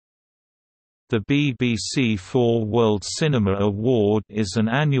The BBC 4 World Cinema Award is an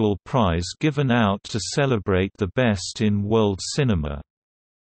annual prize given out to celebrate the best in world cinema.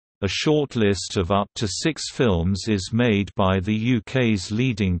 A shortlist of up to 6 films is made by the UK's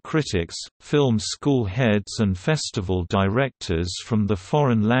leading critics, film school heads and festival directors from the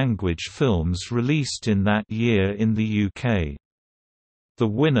foreign language films released in that year in the UK. The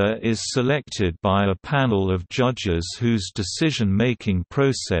winner is selected by a panel of judges whose decision-making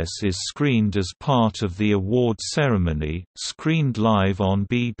process is screened as part of the award ceremony, screened live on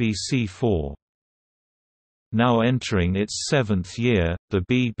BBC 4. Now entering its 7th year, the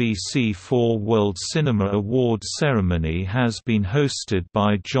BBC 4 World Cinema Awards ceremony has been hosted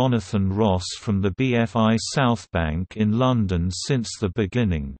by Jonathan Ross from the BFI Southbank in London since the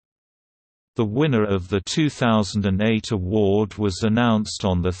beginning. The winner of the 2008 award was announced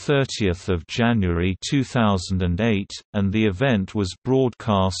on 30 January 2008, and the event was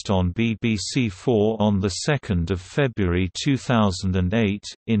broadcast on BBC 4 on 2 February 2008.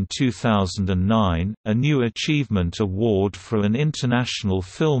 In 2009, a new achievement award for an international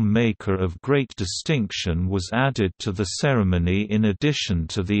filmmaker of great distinction was added to the ceremony in addition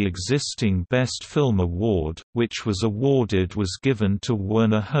to the existing Best Film Award, which was given to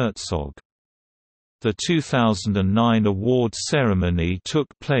Werner Herzog. The 2009 award ceremony took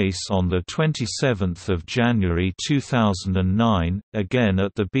place on 27 January 2009, again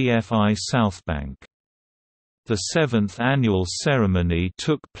at the BFI Southbank. The 7th annual ceremony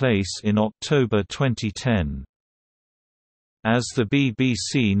took place in October 2010. As the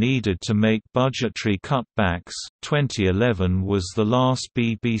BBC needed to make budgetary cutbacks, 2011 was the last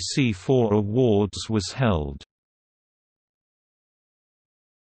BBC 4 Awards was held.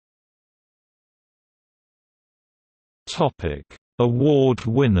 Award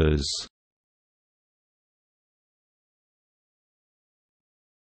winners.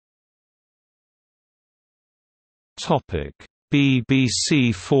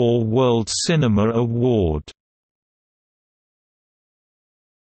 BBC 4 World Cinema Award.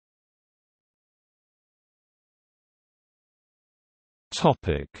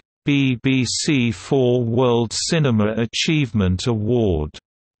 BBC 4 World Cinema Achievement Award.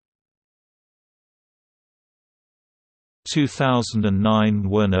 2009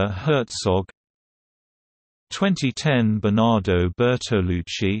 Werner Herzog, 2010 Bernardo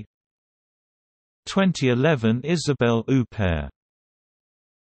Bertolucci, 2011 Isabelle Huppert.